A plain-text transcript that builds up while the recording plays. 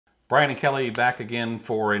Brian and Kelly back again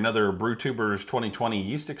for another Brewtubers 2020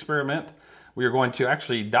 yeast experiment. We are going to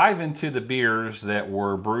actually dive into the beers that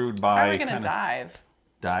were brewed by... How are we going to dive?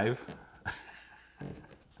 Dive?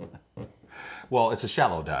 Well, it's a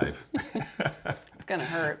shallow dive. It's going to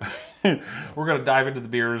hurt. We're going to dive into the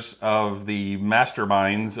beers of the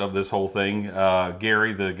masterminds of this whole thing.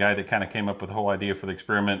 Gary, the guy that kind of came up with the whole idea for the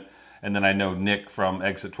experiment. And then I know Nick from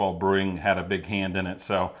Exit12 Brewing had a big hand in it.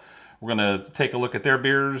 So we're going to take a look at their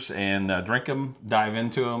beers and drink them, dive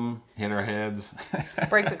into them, hit our heads.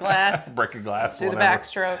 Break the glass. Break a glass, do whatever. the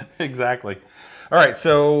backstroke. Exactly. All right,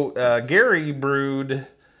 so Gary brewed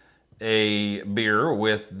a beer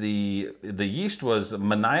with the yeast was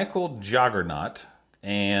Mainiacal Juggernaut,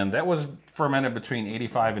 and that was fermented between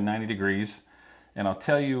 85 and 90 degrees. And I'll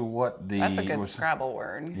tell you what the... That's a good Scrabble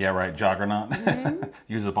word. Yeah, right, Juggernaut. Mm-hmm.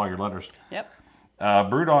 Use up all your letters. Yep.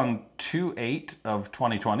 Brewed on 2/8 of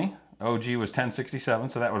 2020. OG was 1067,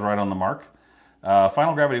 so that was right on the mark.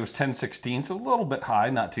 Final gravity was 1016, so a little bit high,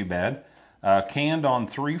 not too bad. Canned on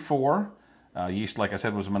 3/4. Yeast, like I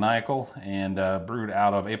said, was Mainiacal, and brewed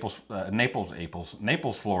out of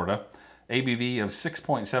Naples, Florida. ABV of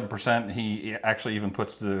 6.7%. He actually even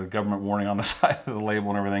puts the government warning on the side of the label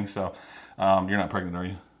and everything, so you're not pregnant, are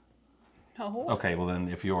you? No. Okay, well then,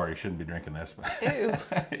 if you are, you shouldn't be drinking this. Ew.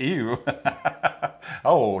 Ew.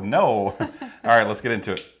 Oh, no. All right, let's get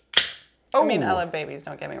into it. Oh. I mean, I love babies,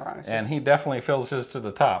 don't get me wrong. And he definitely fills his to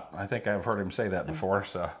the top. I think I've heard him say that before,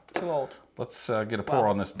 so. Too old. Let's get a pour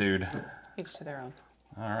on this dude. Each to their own.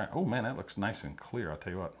 All right. Oh, man, that looks nice and clear. I'll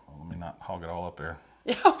tell you what. Well, let me not hog it all up there.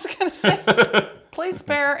 Yeah, I was going to say, please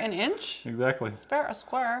spare an inch. Exactly. Spare a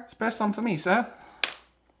square. Spare some for me, sir.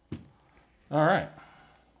 All right.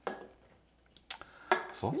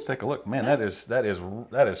 So let's take a look. Man, that is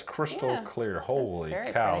crystal clear. Holy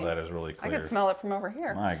cow, pretty. That is really clear. I can smell it from over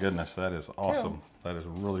here. My goodness, that is awesome. That is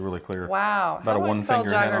really, really clear. Wow. About How a do I spell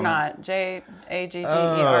Juggernaut?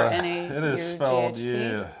 J-A-G-G-E-R-N-A-U-G-H-T? It is spelled,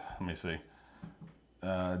 let me see.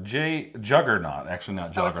 Juggernaut. Actually,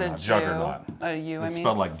 not Juggernaut. It's a Juggernaut. A U, It's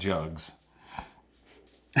spelled like jugs.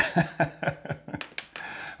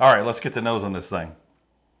 All right, let's get the nose on this thing.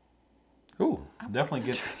 Ooh, definitely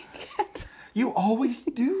get... You always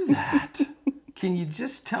do that. Can you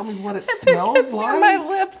just tell me what it smells it's like? near my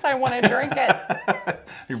lips. I want to drink it.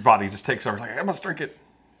 Your body just takes over. Like, I must drink it.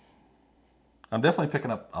 I'm definitely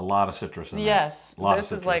picking up a lot of citrus in there. Yes. A lot of this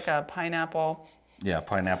citrus. is like a pineapple. Yeah,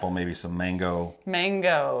 pineapple, maybe some mango.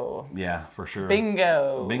 Mango. Yeah, for sure.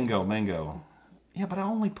 Bingo. Bingo, mango. Yeah, but I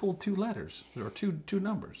only pulled 2 letters. Or two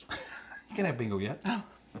numbers. You can't have bingo yet. Oh.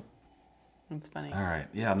 That's funny. All right.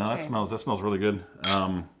 Yeah, no, that smells really good.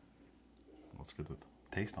 Let's get the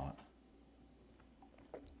taste on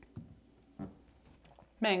it.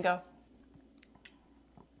 Mango.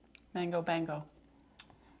 Mango bango.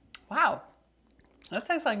 Wow. That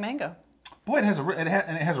tastes like mango. Boy, it has a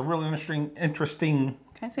real interesting. Can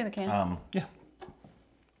I see the can? Yeah.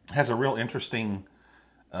 It has a real interesting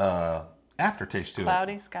aftertaste to it.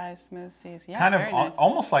 Cloudy skies, smooth seas. Yeah, Kind of very nice.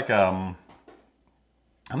 almost like I'm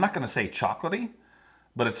not going to say chocolatey,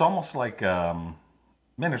 but it's almost like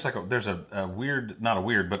man, there's a weird, not a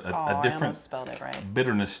weird, but a different I almost spelled it right.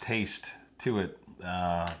 bitterness taste to it.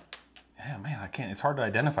 Yeah, man, I can't. It's hard to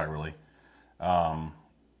identify really.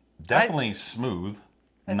 Definitely smooth.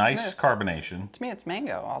 Nice smooth. Carbonation. To me, it's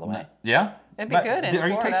mango all the way. Yeah? It'd be good in Are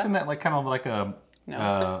you Florida. tasting that like kind of like a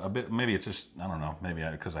No. a bit? Maybe it's just, I don't know. Maybe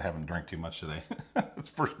because I haven't drank too much today.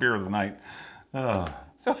 It's the first beer of the night. So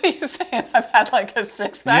what are you saying? I've had like a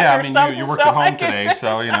 6-pack Yeah, or I mean something. you work so at I home can today, just-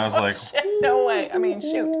 so you know it's like Shit, no way. I mean,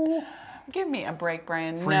 shoot. Give me a break,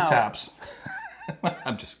 Brian. free No. taps.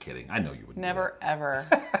 I'm just kidding. I know you would. Never ever.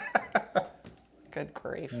 Good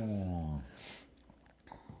grief.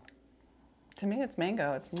 To me, it's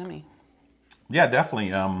mango. It's yummy. Yeah,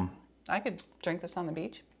 definitely. I could drink this on the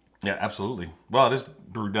beach. Yeah, absolutely. Well, it is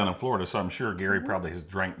brewed down in Florida, so I'm sure Gary probably has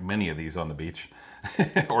drank many of these on the beach,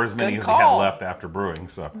 or as many Good as he had call. left after brewing.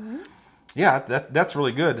 So, yeah, that's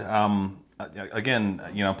really good. Again,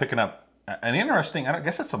 you know, picking up an interesting. I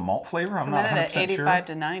guess it's a malt flavor. I'm not 100% At sure. 85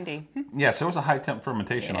 to 90. Yeah, so it was a high temp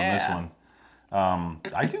fermentation on this Yeah. one.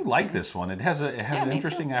 I do like this one. It has an me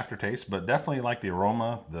interesting aftertaste, but definitely like the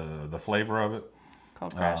aroma, the flavor of it.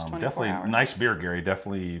 Cold crash, 24 Definitely hours. nice beer, Gary.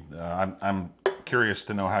 Definitely, I'm curious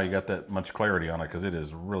to know how you got that much clarity on it because it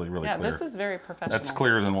is really, really Yeah, clear. this is very professional. That's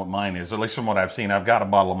clearer than what mine is, at least from what I've seen. I've got a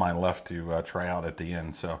bottle of mine left to try out at the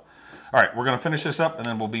end. So, all right, we're going to finish this up, and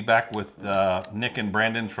then we'll be back with Nick and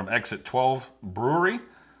Brandon from Exit12 Brewery.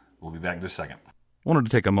 We'll be back in just a second. Wanted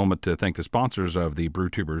to take a moment to thank the sponsors of the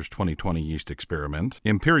Brewtubers 2020 Yeast Experiment,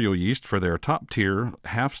 Imperial Yeast for their top-tier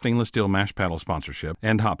half stainless steel mash paddle sponsorship,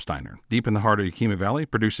 and Hopsteiner, deep in the heart of Yakima Valley,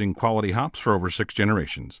 producing quality hops for over 6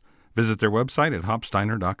 generations. Visit their website at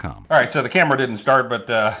hopsteiner.com. All right, so the camera didn't start, but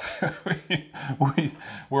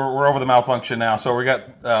we're over the malfunction now. So we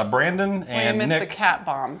got Brandon and Nick. You missed Nick. the cat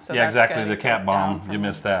bomb. So yeah, that's exactly, good. the cat bomb. You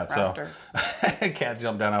missed that. Rafters. So cat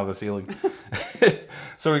jumped down out of the ceiling.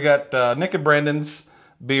 So we got Nick and Brandon's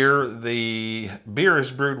beer. The beer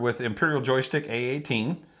is brewed with Imperial Joystick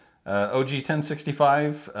A18, OG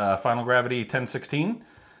 1065, Final Gravity 1016.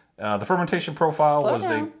 The fermentation profile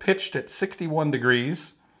was pitched at 61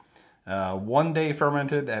 degrees. 1 day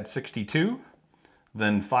fermented at 62,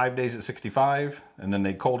 then 5 days at 65, and then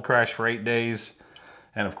they cold crash for 8 days.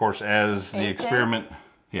 And of course, as the experiment,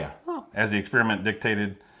 as the experiment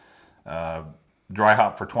dictated, dry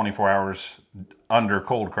hop for 24 hours under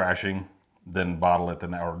cold crashing, then bottle it,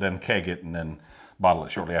 then keg it, and then bottle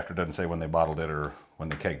it shortly after. It doesn't say when they bottled it or when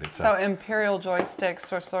they kegged it. So Imperial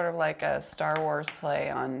Joysticks are sort of like a Star Wars play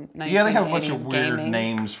on 1980s Yeah, they have a bunch of weird gaming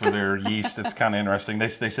names for their yeast. It's kind of interesting. They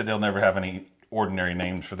said they'll never have any ordinary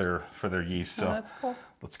names for their yeast. So that's cool.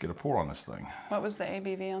 Let's get a pour on this thing. What was the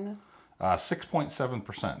ABV on this?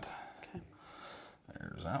 6.7%. Okay.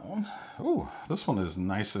 There's that one. Ooh, this one is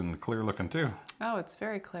nice and clear looking too. Oh, it's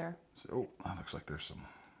very clear. So, that looks like there's some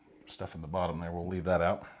stuff in the bottom there. We'll leave that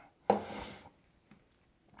out.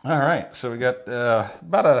 All right, so we got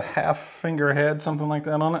about a half finger head, something like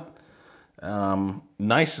that on it.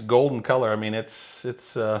 Nice golden color. I mean, it's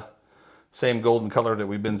same golden color that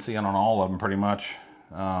we've been seeing on all of them pretty much.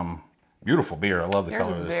 Beautiful beer. I love the color of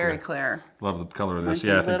this. Yours is very beer. clear. Love the color of this. Mine's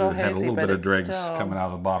Yeah, I think little we had a hazy, little but bit of it's dregs still- coming out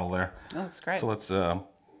of the bottle there. That looks great. So let's. I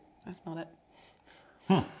smelled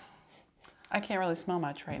it. I can't really smell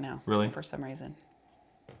much right now. Really? For some reason.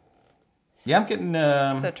 Yeah, I'm getting.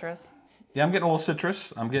 Citrus. Yeah, I'm getting a little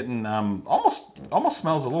citrus. I'm getting almost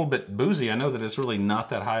smells a little bit boozy. I know that it's really not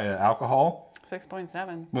that high alcohol.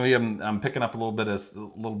 6.7. Maybe I'm picking up a little bit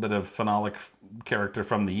of phenolic character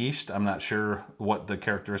from the yeast. I'm not sure what the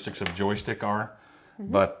characteristics of Joystick are,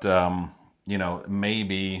 but you know,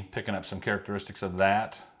 maybe picking up some characteristics of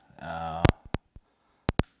that. I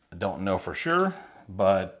don't know for sure,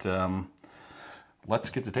 but let's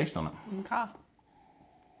get the taste on it. Okay.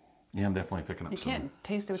 Yeah, I'm definitely picking up You some. can't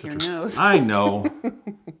taste it with citrus. your nose. I know.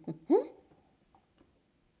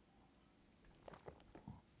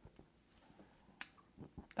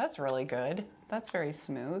 That's really good. That's very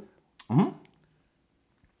smooth. Mm-hmm.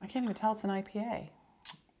 I can't even tell it's an IPA.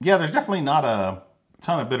 Yeah, there's definitely not a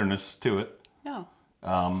ton of bitterness to it. No.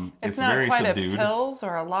 It's not very quite subdued. a Pils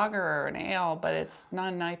or a lager or an ale, but it's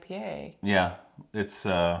not an IPA. Yeah, it's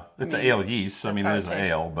an ale yeast. So, I mean, it is an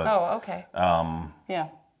ale, but oh, okay. Yeah.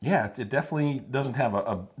 Yeah, it definitely doesn't have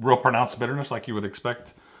a real pronounced bitterness like you would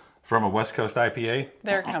expect from a West Coast IPA.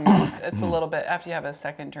 There it comes. It's a little bit after you have a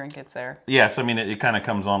second drink. It's there. Yes, I mean it kind of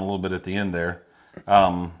comes on a little bit at the end there.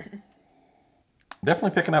 Definitely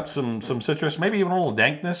picking up some citrus, maybe even a little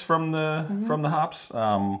dankness from the hops.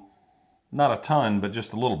 Not a ton, but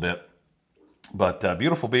just a little bit. But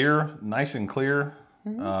beautiful beer, nice and clear.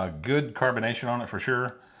 Good carbonation on it for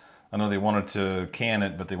sure. I know they wanted to can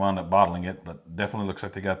it, but they wound up bottling it. But definitely looks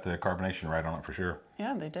like they got the carbonation right on it for sure.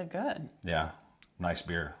 Yeah, they did good. Yeah, nice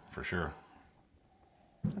beer for sure.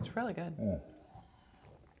 That's really good.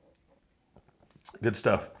 Good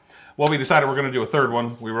stuff. Well, we decided we're going to do a third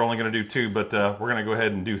one. We were only going to do 2, but we're going to go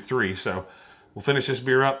ahead and do 3. So we'll finish this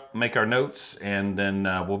beer up, make our notes, and then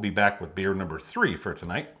we'll be back with beer number 3 for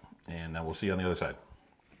tonight. And we'll see you on the other side.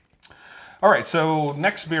 All right, so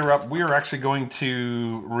next beer up, we are actually going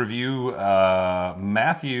to review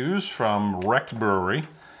Matthews from Wrecked Brewery.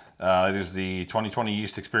 It is the 2020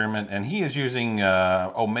 Yeast Experiment, and he is using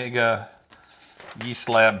Omega Yeast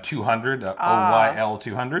Lab 200, OYL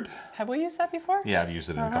 200. Have we used that before? Yeah, I've used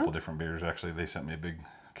it in a couple different beers, actually. They sent me a big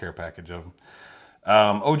care package of them.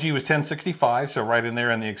 OG was 1065, so right in there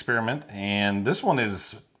in the experiment. And this one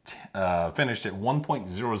is finished at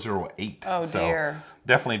 1.008. Oh, so dear.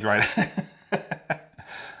 Definitely dry.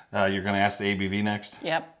 You're going to ask the ABV next?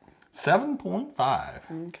 Yep.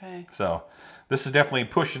 7.5. Okay. So this is definitely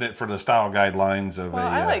pushing it for the style guidelines of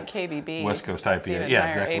I like KBB. West Coast That's IPA. even Yeah,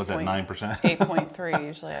 higher, exactly. Was that 9%? 8.3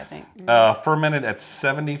 usually, I think. Fermented at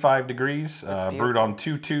 75 degrees, brewed on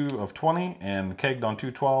 2.2 of 20, and kegged on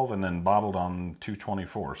 212, and then bottled on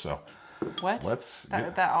 224. So What?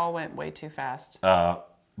 That all went way too fast.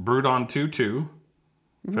 Brewed on 2.2,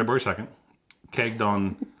 February 2nd, kegged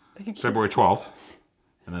on February 12th,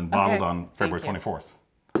 and then bottled on February 24th.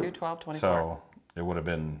 2/12/24. So it would have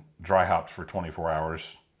been dry hopped for 24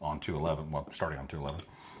 hours on 211. Well, starting on 211.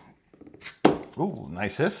 Ooh,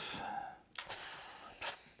 nice hiss.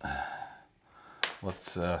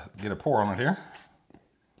 Let's get a pour on it here.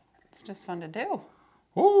 It's just fun to do.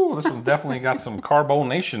 Ooh, this one's definitely got some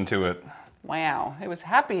carbonation to it. Wow, it was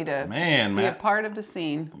happy to be a part of the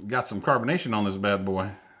scene. Got some carbonation on this bad boy.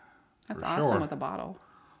 That's awesome with a bottle.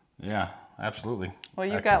 Yeah, absolutely. Well,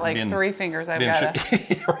 you've got like 3 fingers. I've got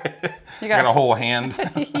right. You got a whole hand.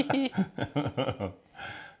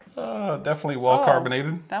 Definitely well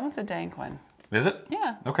carbonated. That one's a dank one. Is it?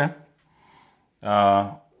 Yeah. Okay.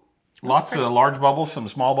 Lots of large bubbles, some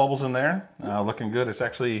small bubbles in there. Looking good. It's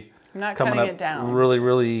actually coming up really,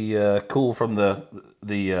 really cool from the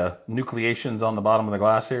nucleations on the bottom of the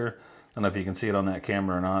glass here. I don't know if you can see it on that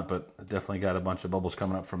camera or not, but it definitely got a bunch of bubbles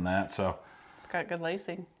coming up from that. So it's got good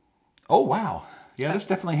lacing. Oh wow! Yeah, this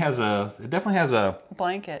definitely has a. It definitely has a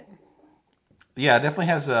blanket. Yeah, it definitely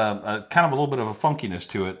has a kind of a little bit of a funkiness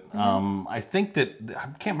to it. I think that I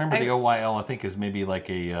can't remember the OYL. I think is maybe like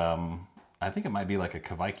a. I think it might be like a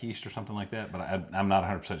Kveik yeast or something like that, but I'm not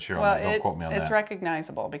 100% sure on that. Don't quote me on that. It's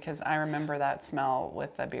recognizable because I remember that smell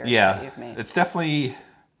with the beers that you've made. It's definitely.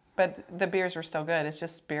 But the beers were still good. It's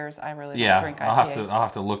just beers I really don't drink IPAs. I'll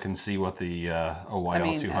have to look and see what the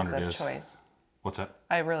OYL 200 is. Choice. What's that?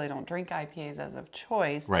 I really don't drink IPAs as of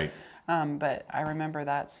choice. Right. But I remember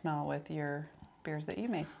that smell with your beers that you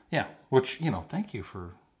made. Yeah. Which, thank you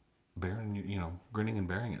for grinning and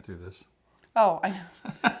bearing it through this. Oh, I know.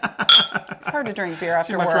 It's hard to drink beer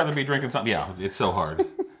after She'd work. much rather be drinking something. Yeah, it's so hard.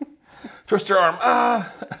 Twist your arm.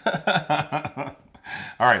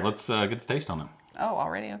 All right, let's get the taste on it. Oh,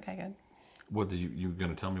 already? Okay, good. What did you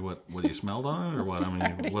going to tell me what you smelled on it or what? I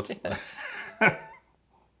mean, what's...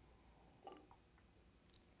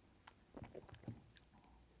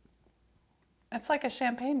 It's like a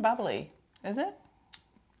champagne bubbly, is it?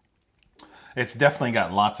 It's definitely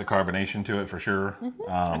got lots of carbonation to it for sure.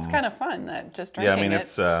 It's kind of fun that just drinking I mean,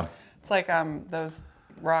 it's like those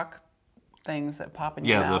rock things that pop in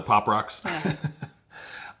your mouth. Yeah, the pop rocks. Yeah.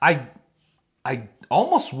 I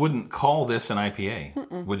almost wouldn't call this an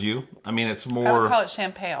IPA. Would you? I mean, it's more. I would call it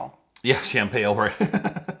champagne. Yeah, champagne, right?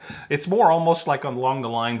 It's more almost like along the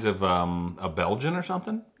lines of a Belgian or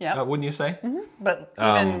something. Yeah, wouldn't you say? But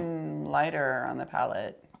even lighter on the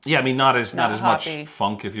palate. Yeah, I mean, not as much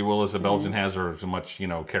funk, if you will, as a Belgian has, or as much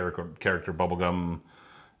character bubblegum,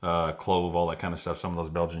 clove, all that kind of stuff. Some of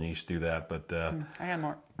those Belgian yeasts do that, but I got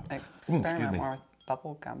more experiment more with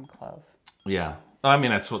bubblegum clove. Yeah, I mean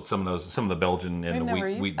that's what some of the Belgian and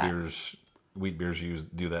the wheat beers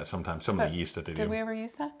do that sometimes. Some of the yeast that they do. Did we ever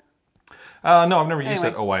use that? No, I've never used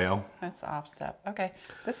that OYL. That's off step. Okay,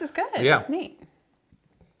 this is good. Yeah, it's neat.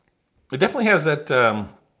 It definitely has that.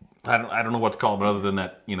 I don't know what to call it, but other than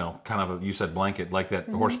that, kind of you said blanket, like that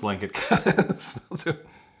horse blanket kind of smell too.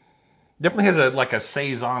 Definitely has a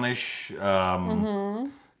saison-ish,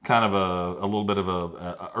 kind of a little bit of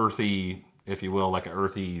a earthy, if you will, like an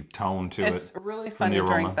earthy tone to it. It's really fun to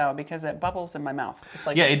drink though because it bubbles in my mouth. It's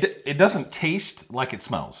like it doesn't taste like it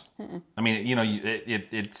smells. I mean,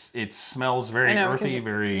 it smells very earthy,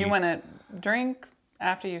 very. You want to drink.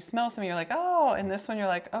 After you smell something, you're like, oh, and this one you're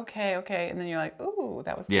like, okay, and then you're like, ooh,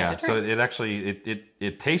 that was good to drink. So it actually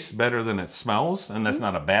it tastes better than it smells, and that's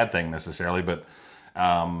not a bad thing necessarily, but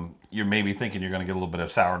you're maybe thinking you're going to get a little bit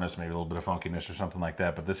of sourness, maybe a little bit of funkiness or something like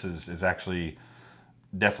that, but this is actually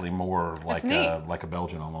definitely more like a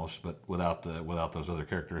Belgian almost, but without those other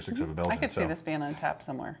characteristics of a Belgian. I could see this being on tap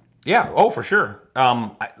somewhere. Yeah, oh for sure.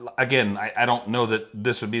 I don't know that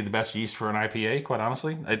this would be the best yeast for an IPA, quite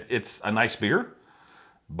honestly. It's a nice beer.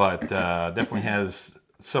 But definitely has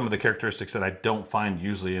some of the characteristics that I don't find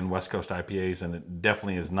usually in West Coast IPAs, and it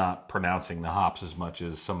definitely is not pronouncing the hops as much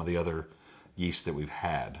as some of the other yeasts that we've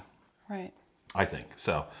had. Right. I think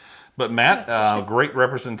so. But Matt, great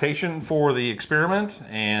representation for the experiment,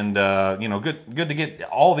 and good to get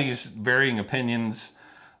all these varying opinions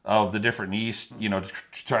of the different yeasts. To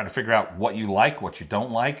try to figure out what you like, what you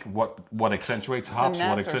don't like, what accentuates hops,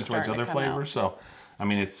 what accentuates other flavors. So, I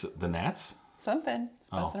mean, it's the gnats. Something.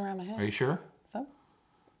 Buzzing around my head. Are you sure? So?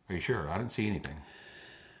 Are you sure? I didn't see anything.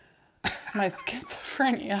 It's my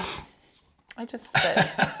schizophrenia. I just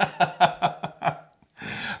spit.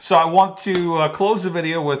 So I want to close the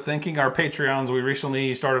video with thanking our Patreons. We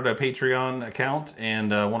recently started a Patreon account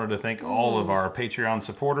and wanted to thank all of our Patreon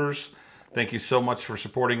supporters. Thank you so much for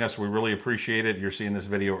supporting us. We really appreciate it. You're seeing this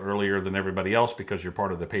video earlier than everybody else because you're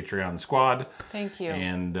part of the Patreon squad. Thank you.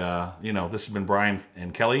 And, this has been Brian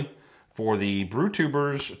and Kelly for the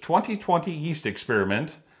Brewtubers 2020 yeast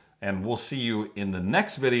experiment, and we'll see you in the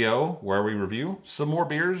next video where we review some more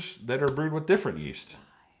beers that are brewed with different yeast.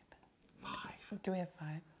 5. Do we have 5?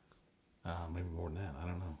 Maybe more than that. I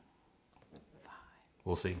don't know. 5.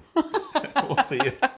 We'll see. We'll see.